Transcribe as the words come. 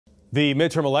The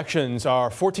midterm elections are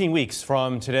 14 weeks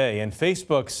from today, and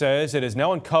Facebook says it has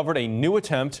now uncovered a new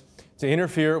attempt to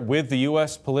interfere with the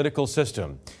U.S. political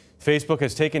system. Facebook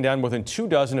has taken down more than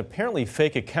 24 apparently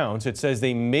fake accounts. It says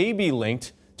they may be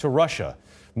linked to Russia.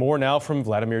 More now from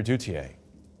Vladimir Duthier.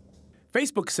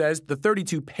 Facebook says the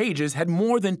 32 pages had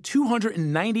more than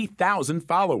 290,000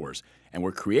 followers and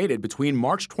were created between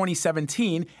March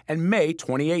 2017 and May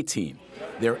 2018.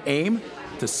 Their aim?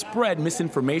 To spread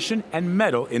misinformation and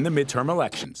meddle in the midterm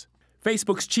elections.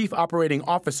 Facebook's chief operating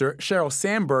officer, Sheryl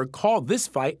Sandberg, called this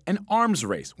fight an arms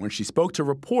race when she spoke to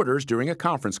reporters during a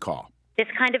conference call. This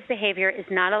kind of behavior is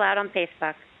not allowed on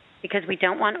Facebook because we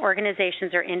don't want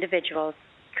organizations or individuals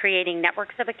creating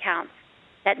networks of accounts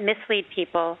that mislead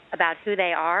people about who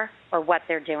they are or what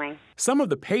they're doing. Some of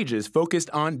the pages focused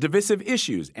on divisive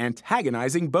issues,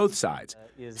 antagonizing both sides.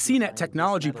 CNET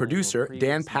technology producer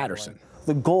Dan Patterson.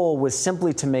 The goal was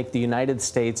simply to make the United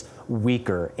States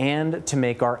weaker and to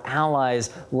make our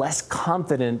allies less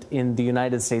confident in the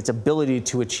United States' ability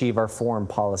to achieve our foreign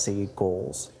policy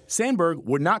goals. Sandberg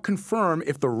would not confirm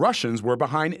if the Russians were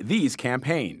behind these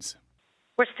campaigns.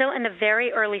 We're still in the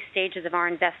very early stages of our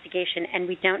investigation, and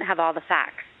we don't have all the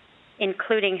facts,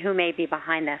 including who may be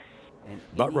behind this.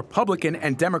 But Republican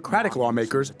and Democratic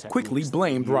lawmakers quickly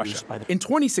blamed Russia. In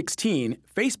 2016,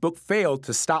 Facebook failed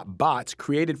to stop bots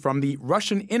created from the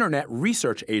Russian Internet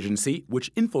Research Agency,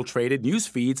 which infiltrated news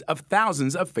feeds of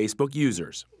thousands of Facebook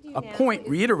users. A point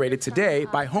reiterated today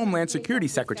by Homeland Security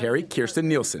Secretary Kirstjen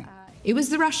Nielsen. It was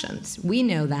the Russians. We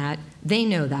know that. They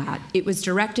know that. It was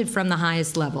directed from the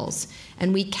highest levels.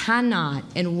 And we cannot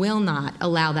and will not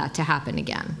allow that to happen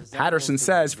again. Patterson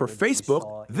says for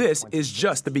Facebook, this is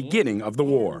just the beginning of the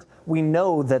war. We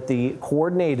know that the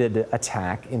coordinated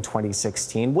attack in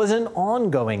 2016 was an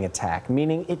ongoing attack,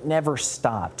 meaning it never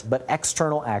stopped. But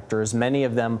external actors, many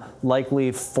of them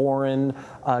likely foreign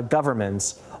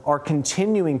governments, are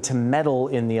continuing to meddle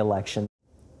in the election.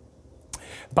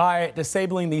 By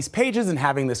disabling these pages and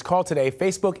having this call today,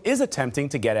 Facebook is attempting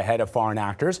to get ahead of foreign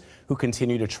actors who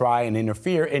continue to try and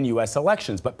interfere in U.S.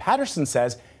 elections. But Patterson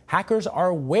says hackers are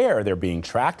aware they're being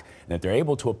tracked and that they're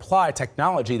able to apply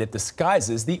technology that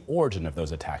disguises the origin of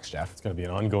those attacks, Jeff. It's going to be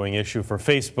an ongoing issue for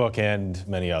Facebook and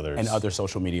many others. And other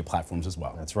social media platforms as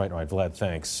well. That's right. All right, Vlad,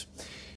 thanks.